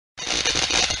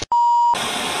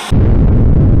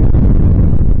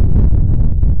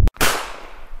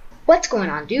What's going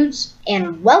on, dudes?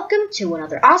 And welcome to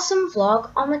another awesome vlog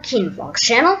on the Keen Vlogs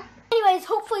channel. Anyways,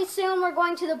 hopefully soon we're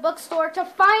going to the bookstore to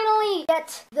finally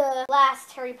get the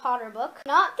last Harry Potter book.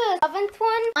 Not the 7th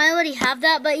one. I already have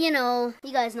that, but you know,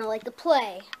 you guys know, like the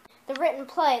play. The written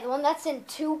play, the one that's in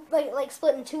two, like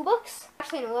split in 2 books.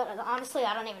 Actually, you know what? Honestly,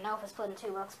 I don't even know if it's split in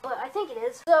 2 books, but I think it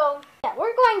is. So, yeah,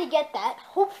 we're going to get that,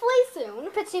 hopefully soon.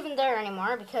 If it's even there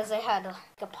anymore, because they had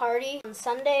a party on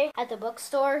Sunday at the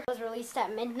bookstore. It was released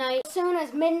at midnight. As soon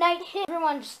as midnight hit,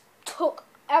 everyone just took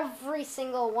every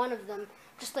single one of them.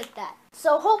 Just like that.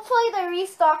 So hopefully they're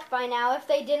restocked by now. If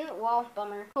they didn't, well,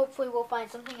 bummer. Hopefully we'll find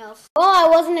something else. Oh, I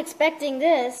wasn't expecting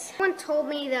this. Someone told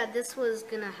me that this was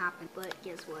gonna happen, but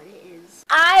guess what? It is.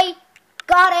 I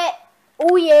got it.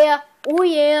 Oh yeah. Oh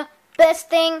yeah. Best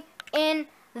thing in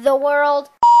the world.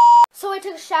 So I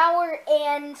took a shower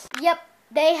and, yep,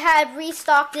 they had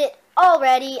restocked it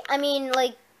already. I mean,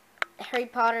 like, Harry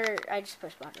Potter, I just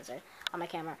pushed buttons there on my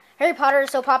camera. Harry Potter is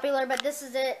so popular, but this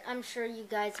is it. I'm sure you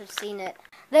guys have seen it.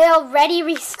 They already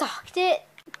restocked it.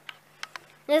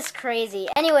 This is crazy.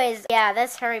 Anyways, yeah,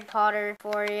 that's Harry Potter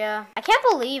for you. I can't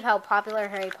believe how popular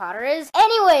Harry Potter is.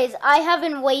 Anyways, I have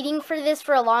been waiting for this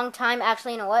for a long time.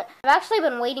 Actually, you know what? I've actually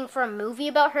been waiting for a movie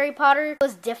about Harry Potter. It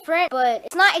was different, but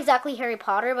it's not exactly Harry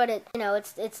Potter, but it, you know,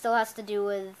 it still has to do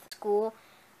with school.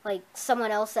 Like,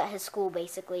 someone else at his school,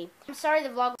 basically. I'm sorry the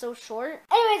vlog was so short.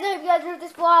 Anyways, if you guys enjoyed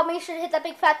this vlog, make sure to hit that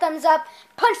big fat thumbs up.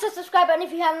 Punch the subscribe button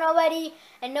if you haven't already.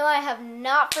 And no, I have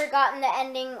not forgotten the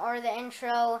ending or the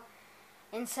intro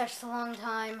in such a long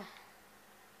time.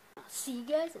 I'll see you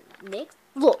guys in the next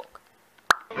vlog.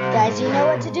 Guys, you know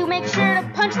what to do. Make sure to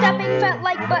punch that big fat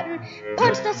like button,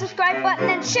 punch the subscribe button,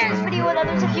 and share this video with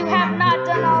others if you have not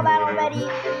done all that already.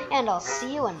 And I'll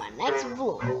see you in my next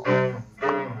vlog.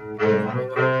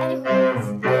 Anyway.